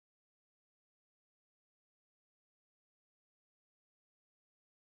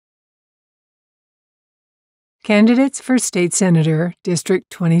Candidates for State Senator, District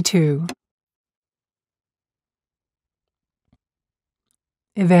 22.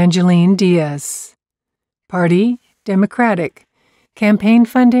 Eva Diaz. Party, Democratic. Campaign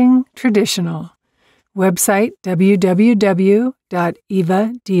funding, traditional. Website,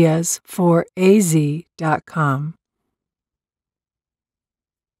 www.evadiaz4az.com.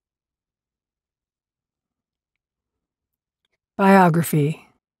 Biography.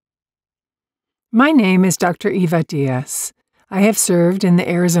 My name is Dr. Eva Diaz. I have served in the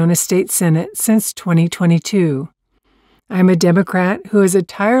Arizona State Senate since 2022. I am a Democrat who is a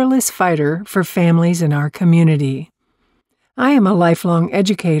tireless fighter for families in our community. I am a lifelong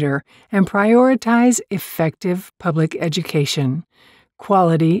educator and prioritize effective public education,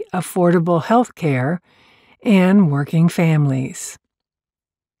 quality, affordable health care, and working families.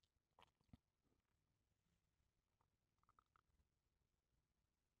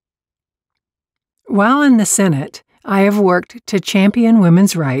 While in the Senate, I have worked to champion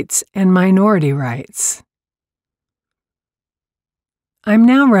women's rights and minority rights. I'm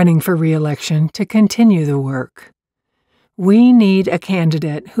now running for re-election to continue the work. We need a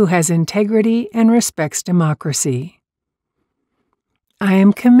candidate who has integrity and respects democracy. I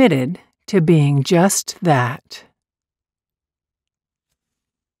am committed to being just that.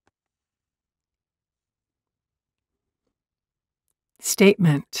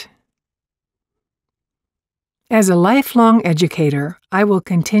 Statement. As a lifelong educator, I will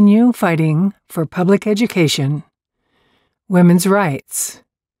continue fighting for public education, women's rights,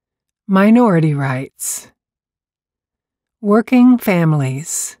 minority rights, working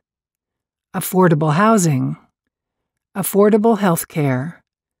families, affordable housing, affordable health care,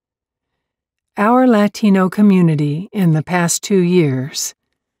 our Latino community in the past 2 years.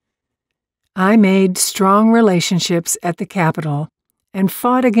 I made strong relationships at the Capitol and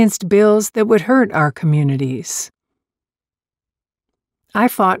fought against bills that would hurt our communities. I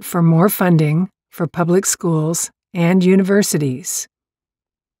fought for more funding for public schools and universities.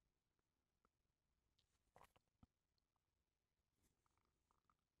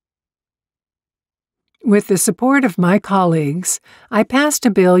 With the support of my colleagues, I passed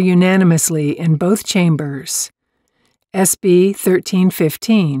a bill unanimously in both chambers, SB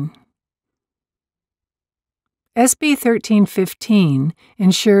 1315. SB 1315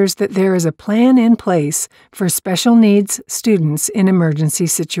 ensures that there is a plan in place for special needs students in emergency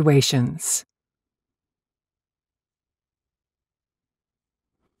situations.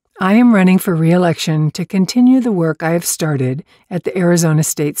 I am running for re-election to continue the work I have started at the Arizona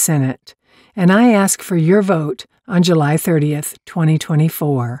State Senate, and I ask for your vote on July 30th,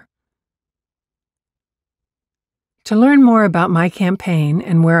 2024. To learn more about my campaign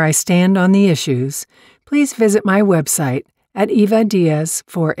and where I stand on the issues, please visit my website at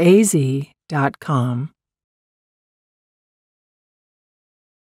evadiaz4az.com.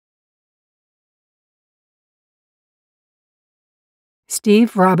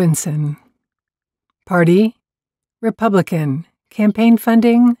 Steve Robinson. Party, Republican. Campaign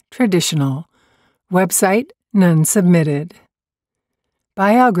funding, traditional. Website, none submitted.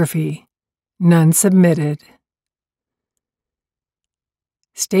 Biography, none submitted.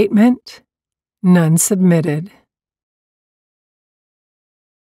 Statement, none submitted.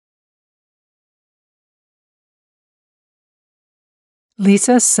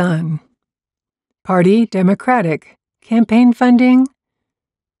 Leezah Sun. Party, Democratic. Campaign funding,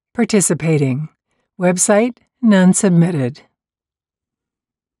 participating. Website, none submitted.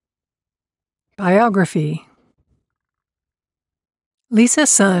 Biography. Leezah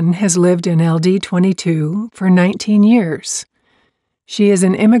Sun has lived in LD 22 for 19 years. She is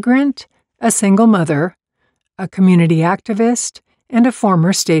an immigrant, a single mother, a community activist, and a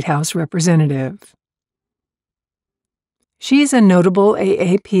former State House representative. She's a notable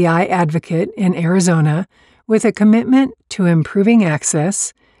AAPI advocate in Arizona with a commitment to improving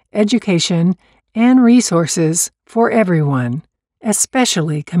access, education, and resources for everyone,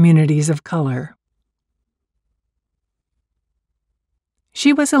 especially communities of color.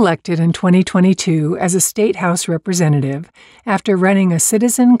 She was elected in 2022 as a State House representative after running a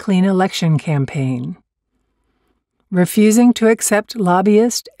Citizen Clean Election campaign, refusing to accept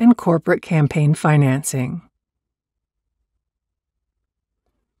lobbyist and corporate campaign financing.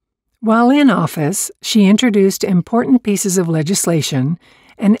 While in office, she introduced important pieces of legislation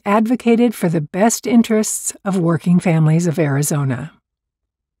and advocated for the best interests of working families of Arizona.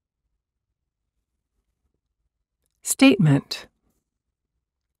 Statement.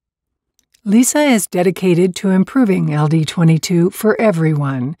 Leezah is dedicated to improving LD 22 for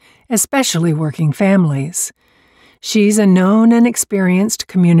everyone, especially working families. She's a known and experienced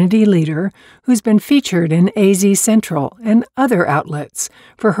community leader who's been featured in AZ Central and other outlets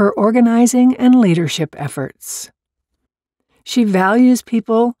for her organizing and leadership efforts. She values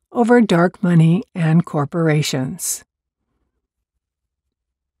people over dark money and corporations.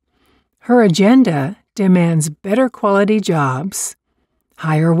 Her agenda demands better quality jobs,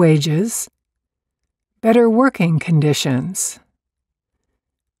 higher wages, better working conditions,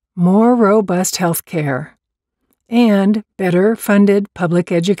 more robust health care, and better funded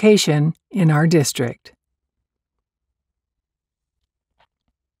public education in our district.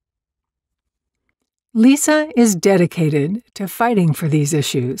 Leezah is dedicated to fighting for these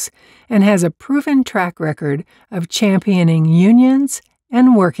issues and has a proven track record of championing unions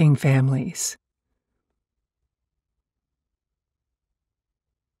and working families.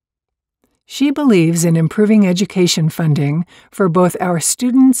 She believes in improving education funding for both our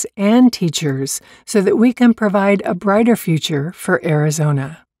students and teachers so that we can provide a brighter future for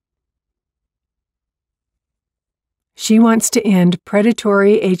Arizona. She wants to end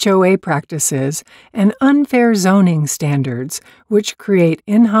predatory HOA practices and unfair zoning standards, which create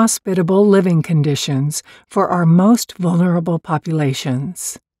inhospitable living conditions for our most vulnerable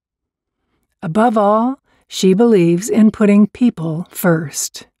populations. Above all, she believes in putting people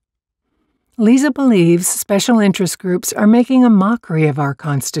first. Leezah believes special interest groups are making a mockery of our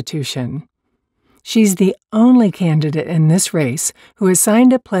Constitution. She's the only candidate in this race who has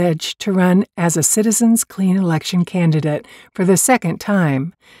signed a pledge to run as a Citizens Clean Election candidate for the second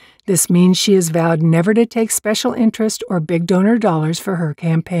time. This means she has vowed never to take special interest or big donor dollars for her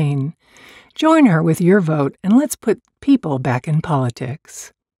campaign. Join her with your vote and let's put people back in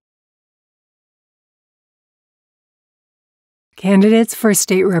politics. Candidates for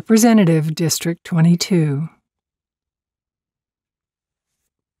State Representative District 22.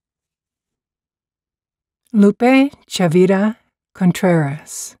 Lupe, Chavira,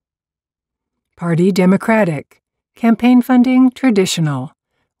 Contreras. Party Democratic. Campaign funding traditional.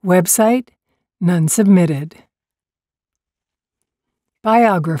 Website none submitted.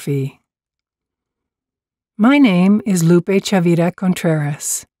 Biography. My name is Lupe Chavira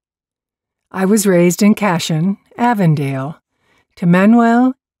Contreras. I was raised in Cashin, Avondale, to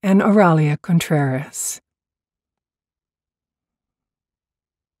Manuel and Oralia Contreras.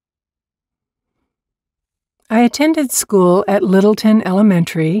 I attended school at Littleton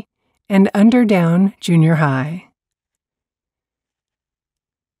Elementary and Underdown Junior High.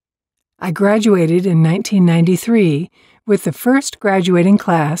 I graduated in 1993 with the first graduating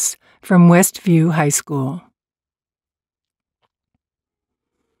class from Westview High School.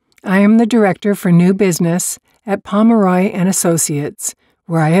 I am the director for new business at Pomeroy and Associates,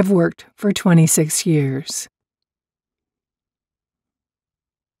 where I have worked for 26 years.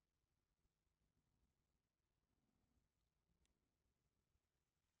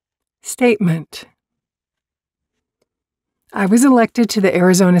 Statement. I was elected to the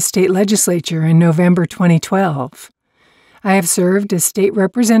Arizona State Legislature in November 2012. I have served as state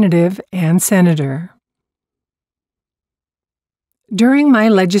representative and senator. During my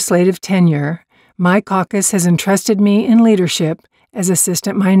legislative tenure, my caucus has entrusted me in leadership as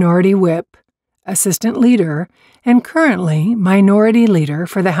Assistant Minority Whip, Assistant Leader, and currently Minority Leader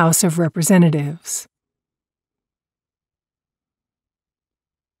for the House of Representatives.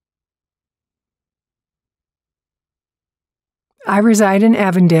 I reside in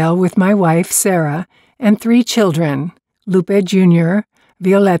Avondale with my wife, Sarah, and 3 children, Lupe Jr.,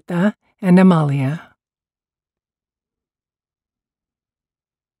 Violeta, and Amalia.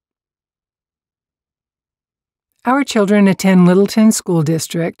 Our children attend Littleton School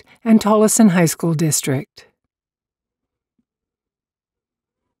District and Tolleson High School District.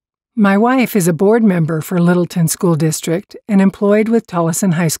 My wife is a board member for Littleton School District and employed with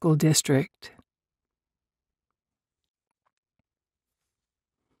Tolleson High School District.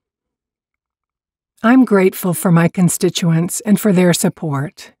 I'm grateful for my constituents and for their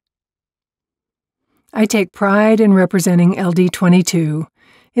support. I take pride in representing LD 22.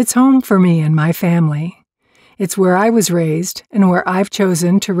 It's home for me and my family. It's where I was raised and where I've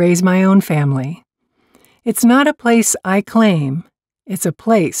chosen to raise my own family. It's not a place I claim, it's a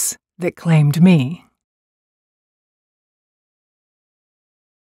place that claimed me.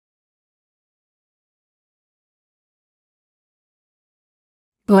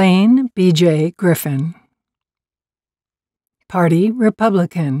 Blaine B.J. Griffin. Party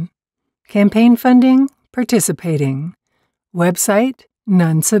Republican. Campaign funding participating. Website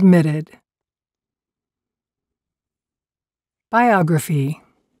none submitted. Biography.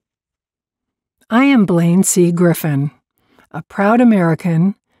 I am Blaine C. Griffin, a proud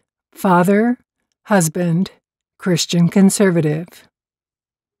American, father, husband, Christian conservative.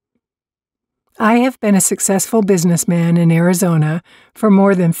 I have been a successful businessman in Arizona for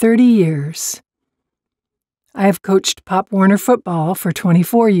more than 30 years. I have coached Pop Warner football for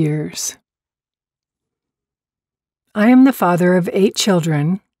 24 years. I am the father of 8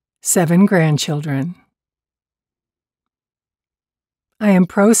 children, 7 grandchildren. I am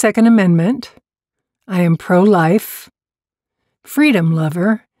pro-Second Amendment. I am pro-life, freedom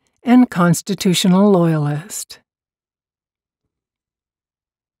lover, and constitutional loyalist.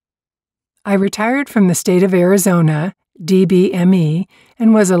 I retired from the state of Arizona, DBME,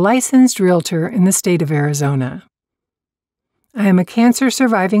 and was a licensed realtor in the state of Arizona. I am a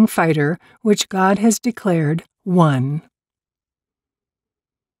cancer-surviving fighter, which God has declared won.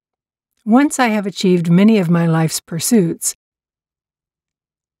 Once I have achieved many of my life's pursuits.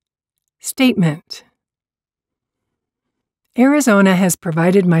 Statement. Arizona has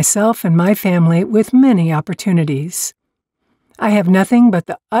provided myself and my family with many opportunities. I have nothing but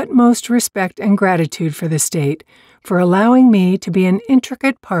the utmost respect and gratitude for the state for allowing me to be an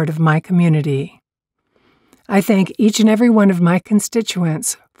intricate part of my community. I thank each and every one of my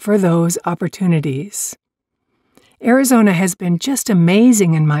constituents for those opportunities. Arizona has been just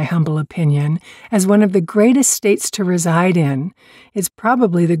amazing in my humble opinion as one of the greatest states to reside in. It's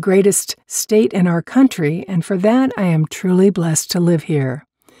probably the greatest state in our country, and for that I am truly blessed to live here.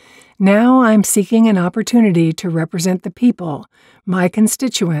 Now I'm seeking an opportunity to represent the people, my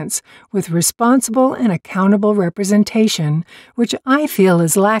constituents, with responsible and accountable representation, which I feel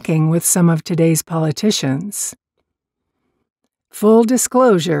is lacking with some of today's politicians. Full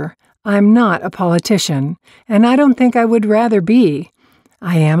disclosure, I'm not a politician, and I don't think I would rather be.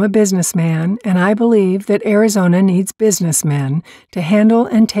 I am a businessman, and I believe that Arizona needs businessmen to handle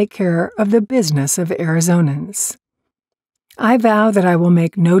and take care of the business of Arizonans. I vow that I will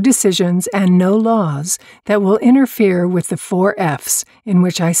make no decisions and no laws that will interfere with the 4 F's in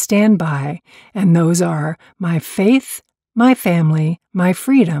which I stand by, and those are my faith, my family, my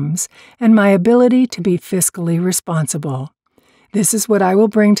freedoms, and my ability to be fiscally responsible. This is what I will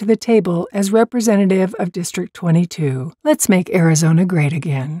bring to the table as representative of District 22. Let's make Arizona great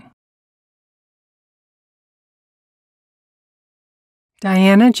again.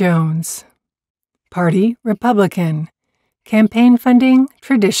 Diana Jones. Party, Republican. Campaign funding,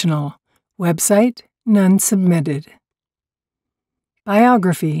 traditional. Website, none submitted.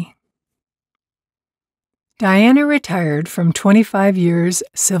 Biography. Diana retired from 25 years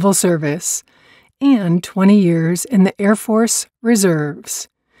civil service and 20 years in the Air Force Reserves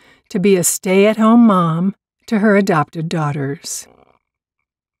to be a stay-at-home mom to her adopted daughters.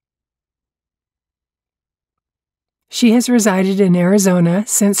 She has resided in Arizona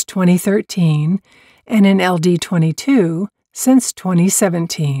since 2013 and in LD 22 since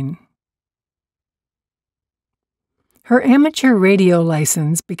 2017. Her amateur radio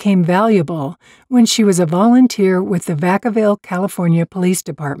license became valuable when she was a volunteer with the Vacaville, California Police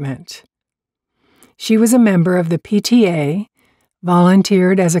Department. She was a member of the PTA,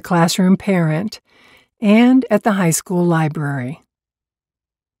 volunteered as a classroom parent, and at the high school library.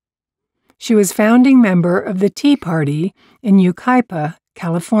 She was founding member of the Tea Party in Yucaipa,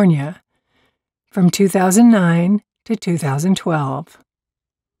 California, from 2009 to 2012.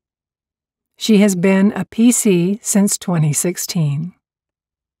 She has been a PC since 2016.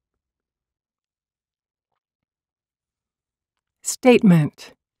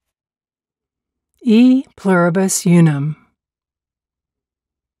 Statement. E pluribus unum.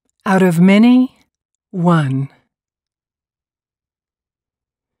 Out of many, one.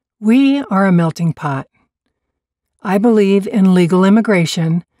 We are a melting pot. I believe in legal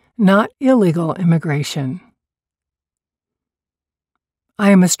immigration, not illegal immigration.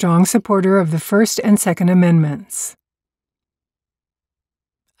 I am a strong supporter of the First and Second Amendments.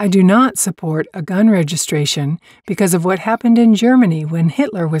 I do not support a gun registration because of what happened in Germany when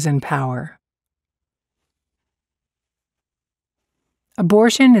Hitler was in power.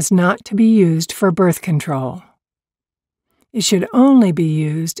 Abortion is not to be used for birth control. It should only be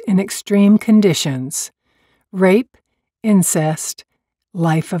used in extreme conditions: rape, incest,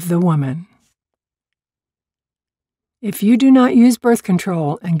 life of the woman. If you do not use birth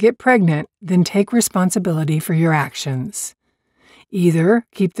control and get pregnant, then take responsibility for your actions. Either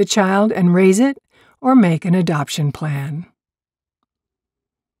keep the child and raise it, or make an adoption plan.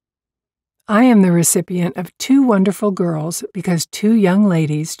 I am the recipient of 2 wonderful girls because 2 young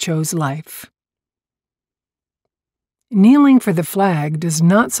ladies chose life. Kneeling for the flag does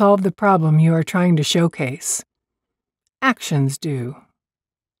not solve the problem you are trying to showcase. Actions do.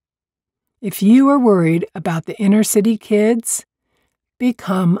 If you are worried about the inner city kids,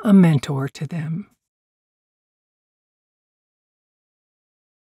 become a mentor to them.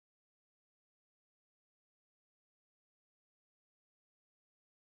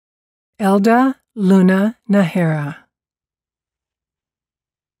 Elda Luna-Najera.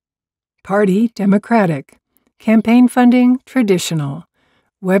 Party Democratic. Campaign funding traditional.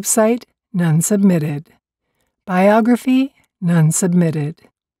 Website none submitted. Biography none submitted.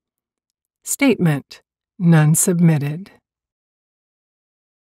 Statement none submitted.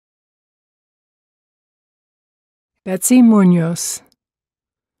 Betsy Munoz.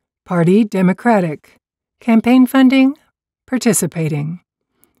 Party Democratic. Campaign funding participating.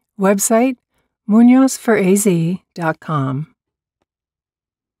 Website munozforaz.com.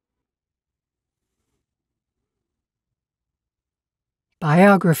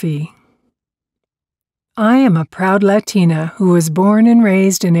 Biography. I am a proud Latina who was born and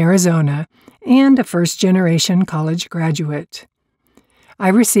raised in Arizona and a first-generation college graduate. I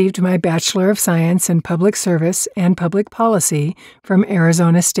received my Bachelor of Science in Public Service and Public Policy from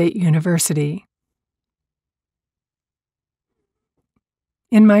Arizona State University.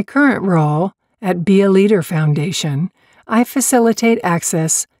 In my current role at Be a Leader Foundation, I facilitate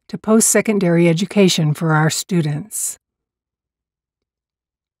access to post-secondary education for our students.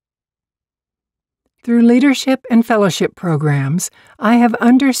 Through leadership and fellowship programs, I have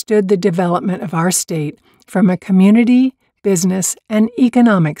understood the development of our state from a community, business, and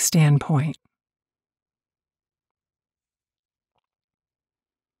economic standpoint.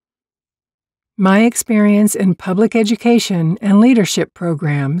 My experience in public education and leadership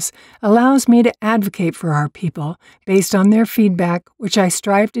programs allows me to advocate for our people based on their feedback, which I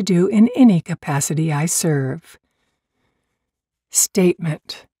strive to do in any capacity I serve.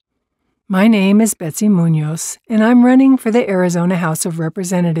 Statement. My name is Betsy Munoz, and I'm running for the Arizona House of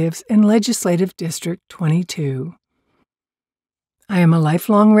Representatives in Legislative District 22. I am a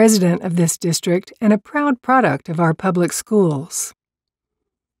lifelong resident of this district and a proud product of our public schools.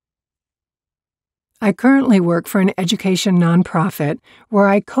 I currently work for an education nonprofit where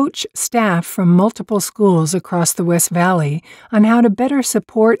I coach staff from multiple schools across the West Valley on how to better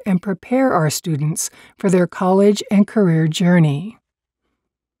support and prepare our students for their college and career journey.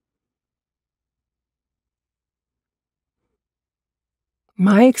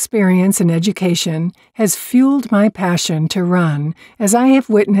 My experience in education has fueled my passion to run as I have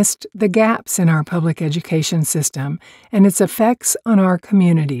witnessed the gaps in our public education system and its effects on our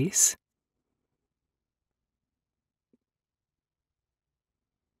communities.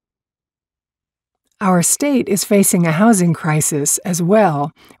 Our state is facing a housing crisis as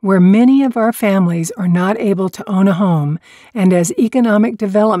well, where many of our families are not able to own a home, and as economic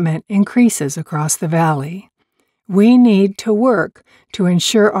development increases across the valley. We need to work to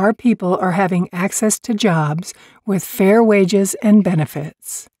ensure our people are having access to jobs with fair wages and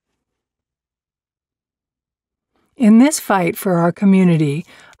benefits. In this fight for our community,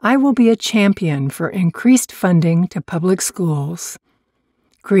 I will be a champion for increased funding to public schools,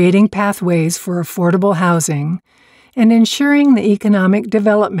 creating pathways for affordable housing, and ensuring the economic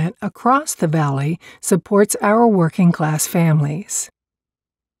development across the valley supports our working-class families.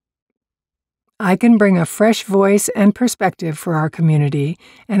 I can bring a fresh voice and perspective for our community,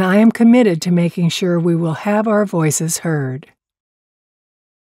 and I am committed to making sure we will have our voices heard.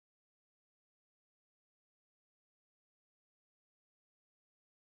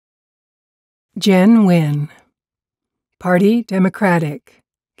 Wynne. Party Democratic.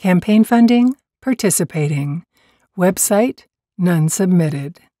 Campaign funding participating. Website none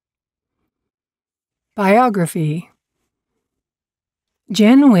submitted. Biography.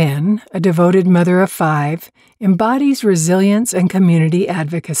 Wynne, a devoted mother of 5, embodies resilience and community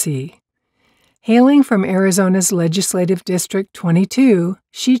advocacy. Hailing from Arizona's Legislative District 22,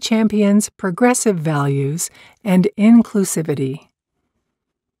 she champions progressive values and inclusivity.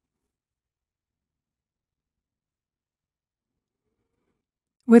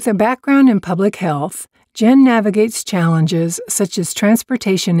 With a background in public health, Jen navigates challenges such as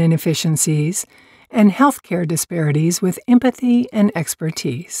transportation inefficiencies and healthcare disparities with empathy and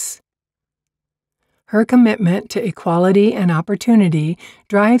expertise. Her commitment to equality and opportunity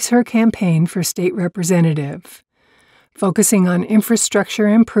drives her campaign for state representative, focusing on infrastructure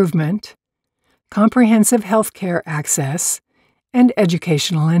improvement, comprehensive healthcare access, and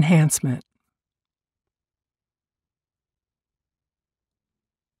educational enhancement.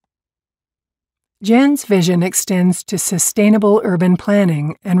 Jen's vision extends to sustainable urban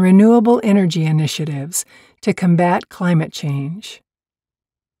planning and renewable energy initiatives to combat climate change.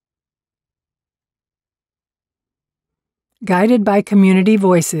 Guided by community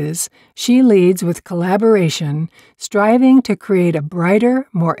voices, she leads with collaboration, striving to create a brighter,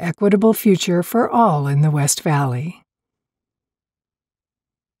 more equitable future for all in the West Valley.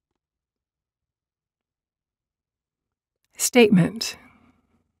 Statement.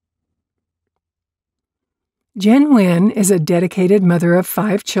 Jen Wynne is a dedicated mother of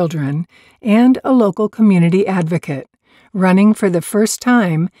 5 children and a local community advocate, running for the first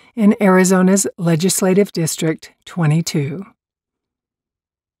time in Arizona's Legislative District 22.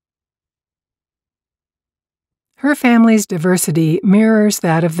 Her family's diversity mirrors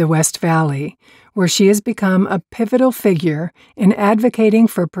that of the West Valley, where she has become a pivotal figure in advocating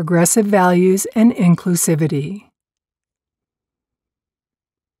for progressive values and inclusivity.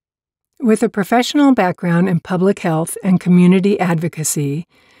 With a professional background in public health and community advocacy,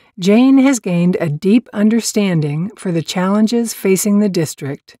 Jane has gained a deep understanding for the challenges facing the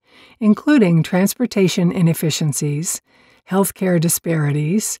district, including transportation inefficiencies, healthcare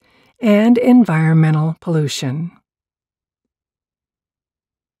disparities, and environmental pollution.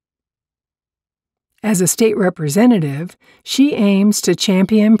 As a state representative, she aims to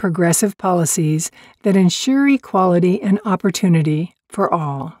champion progressive policies that ensure equality and opportunity for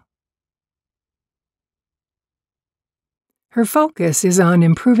all. Her focus is on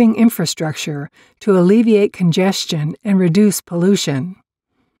improving infrastructure to alleviate congestion and reduce pollution,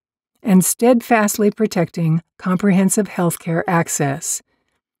 and steadfastly protecting comprehensive healthcare access,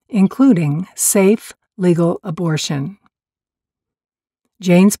 including safe, legal abortion.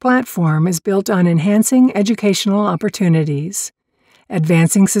 Jane's platform is built on enhancing educational opportunities,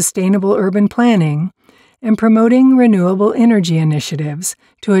 advancing sustainable urban planning, and promoting renewable energy initiatives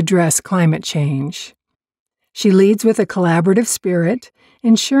to address climate change. She leads with a collaborative spirit,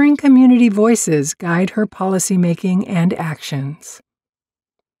 ensuring community voices guide her policymaking and actions.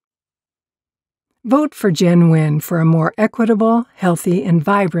 Vote for Jen Wynne for a more equitable, healthy, and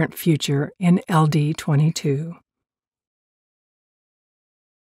vibrant future in LD 22.